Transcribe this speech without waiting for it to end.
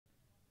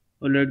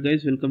Alright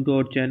guys, welcome to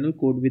our channel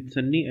Code with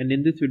Sunny, and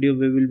in this video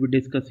we will be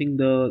discussing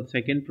the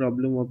second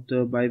problem of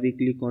the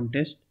bi-weekly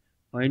contest.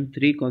 Find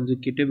three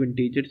consecutive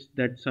integers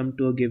that sum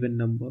to a given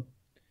number.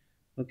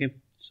 Okay,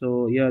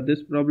 so yeah,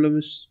 this problem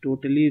is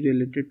totally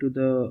related to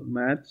the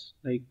maths.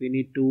 Like we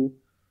need to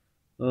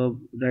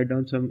write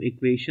down some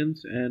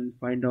equations and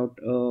find out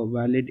a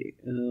valid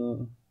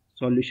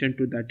solution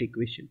to that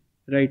equation,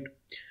 right?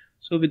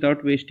 So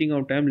without wasting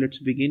our time, let's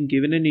begin.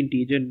 Given an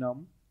integer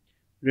num,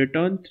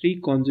 return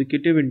three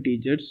consecutive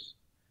integers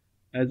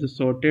as a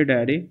sorted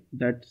array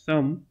that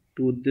sum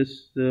to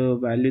this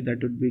value that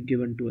would be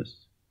given to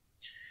us.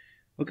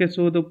 Okay,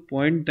 so the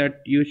point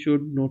that you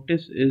should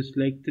notice is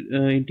like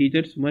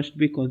integers must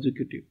be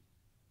consecutive.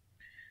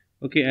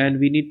 Okay, and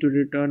we need to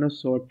return a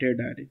sorted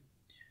array.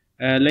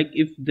 Like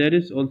if there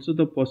is also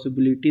the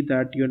possibility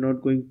that you're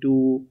not going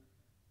to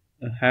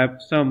have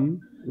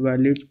some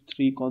valid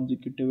three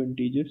consecutive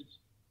integers.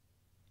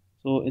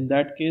 So in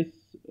that case,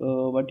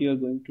 what you are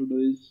going to do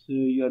is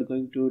you are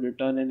going to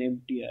return an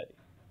empty array.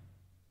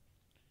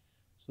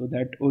 So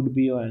that would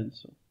be your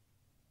answer.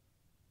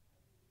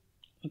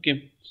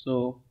 Okay,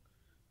 so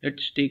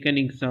let's take an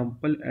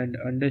example and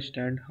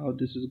understand how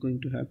this is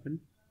going to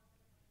happen.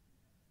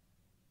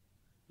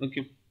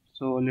 Okay,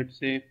 so let's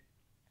say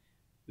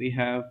we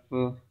have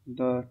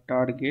the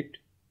target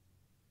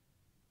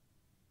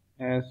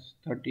as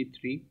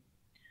 33.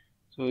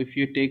 So if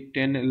you take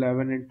 10,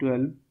 11 and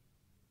 12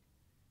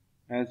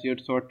 as your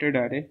sorted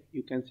array,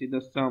 you can see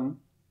the sum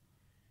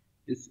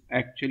is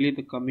actually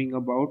the coming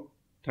about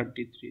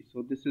 33.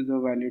 So this is a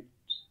valid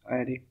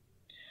array.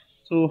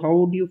 So how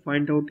would you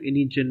find out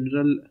any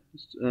general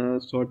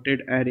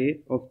sorted array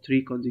of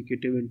three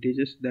consecutive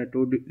integers that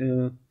would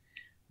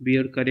be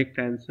your correct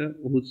answer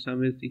whose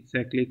sum is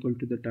exactly equal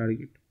to the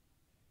target?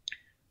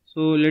 So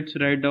let's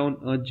write down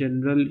a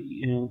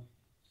general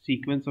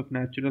sequence of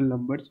natural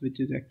numbers, which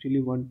is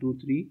actually 1 2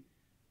 3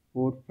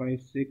 4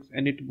 5 6,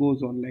 and it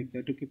goes on like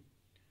that. Okay,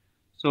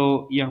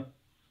 so yeah,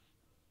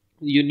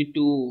 you need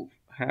to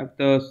have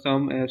the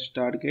sum as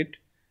target,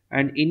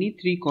 and any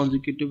three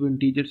consecutive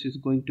integers is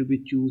going to be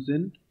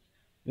chosen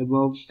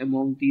above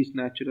among these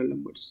natural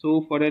numbers.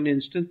 So for an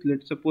instance,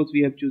 let's suppose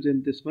we have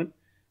chosen this one.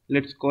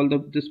 Let's call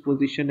this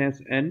position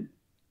as n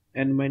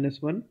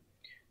minus 1,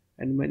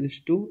 n minus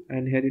 2,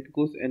 and here it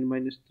goes n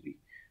minus 3.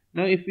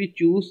 Now if we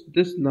choose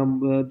this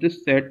number,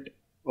 this set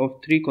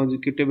of three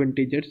consecutive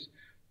integers,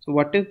 so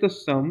what is the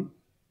sum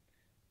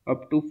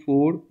up to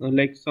 4,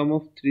 like sum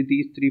of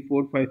these 3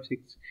 4 5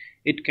 6?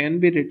 It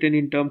can be written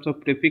in terms of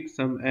prefix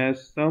sum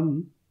as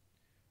sum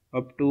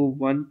up to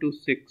 1 to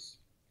 6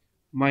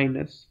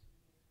 minus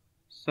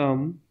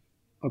sum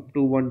up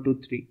to 1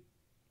 to 3.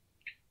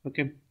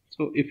 Okay,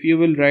 so if you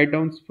will write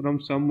down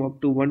from sum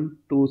up to 1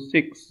 to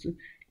 6,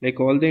 like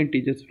all the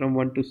integers from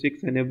 1 to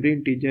 6, and every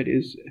integer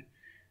is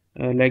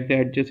like the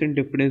adjacent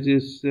difference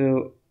is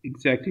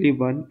exactly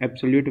 1,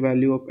 absolute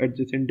value of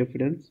adjacent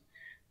difference,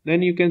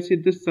 then you can see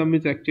this sum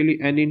is actually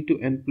n into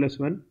n plus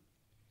 1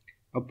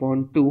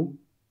 upon 2,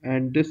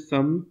 and this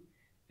sum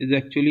is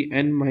actually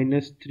n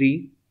minus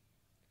 3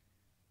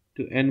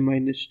 to n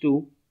minus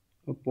 2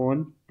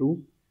 upon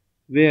 2,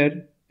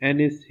 where n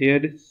is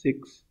here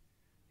 6,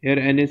 here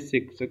n is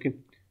 6. Okay,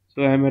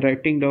 so I am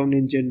writing down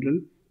in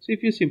general. So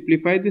if you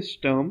simplify this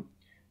term,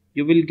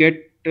 you will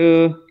get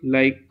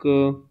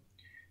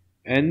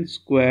n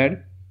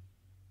square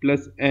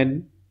plus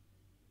n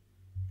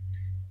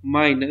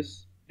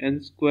minus n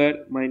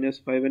square minus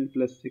 5n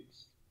plus 6,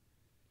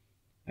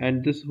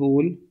 and this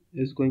whole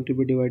is going to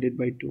be divided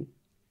by 2.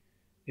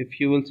 If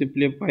you will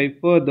simplify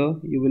further,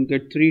 you will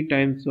get 3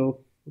 times of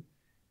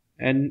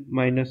n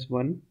minus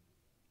 1.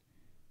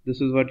 This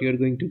is what you are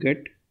going to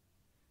get.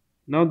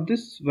 Now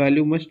this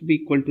value must be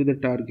equal to the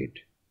target,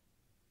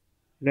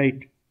 right?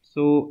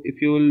 So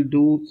if you will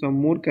do some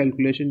more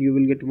calculation, you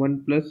will get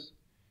 1 plus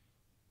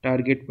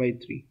target by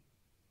 3.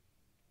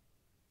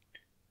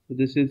 So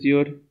this is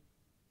your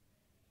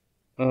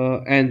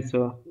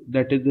answer.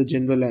 That is the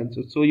general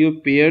answer. So your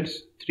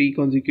pairs, three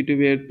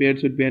consecutive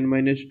pairs would be n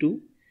minus 2,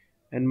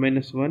 n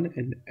minus 1,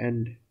 and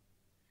n.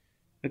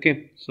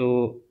 Okay,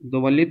 so the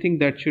only thing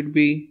that should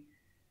be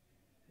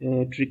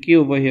tricky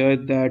over here,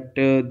 that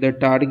the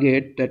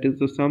target, that is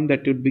the sum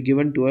that would be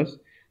given to us,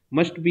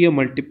 must be a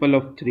multiple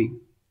of 3.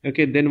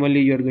 Okay, then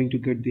only you are going to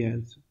get the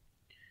answer.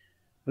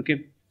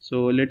 Okay,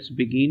 so let's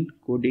begin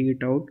coding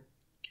it out.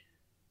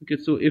 Okay,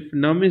 so if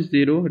num is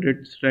 0,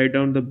 let's write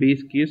down the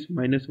base case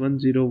minus 1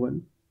 0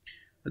 1.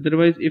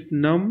 Otherwise, if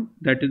num,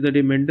 that is the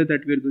remainder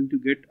that we are going to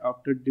get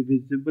after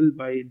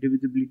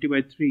divisibility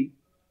by 3,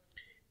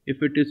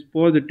 if it is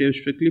positive,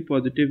 strictly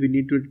positive, we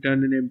need to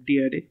return an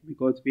empty array,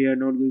 because we are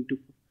not going to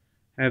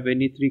have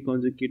any three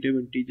consecutive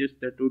integers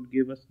that would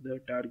give us the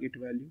target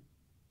value.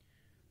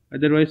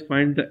 Otherwise,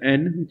 find the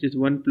n, which is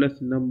 1 plus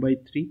num by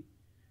 3,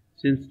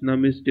 since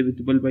num is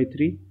divisible by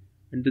 3,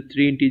 and the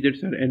three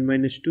integers are n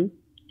minus 2,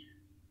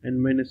 n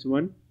minus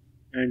 1,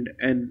 and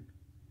n,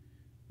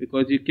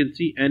 because you can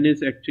see n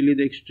is actually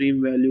the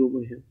extreme value over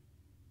here,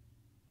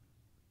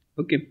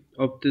 okay,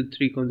 of the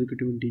three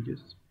consecutive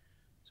integers.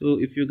 So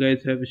if you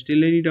guys have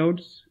still any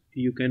doubts,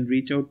 you can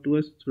reach out to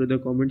us through the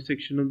comment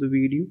section of the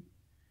video.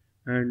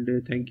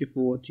 And thank you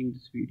for watching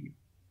this video.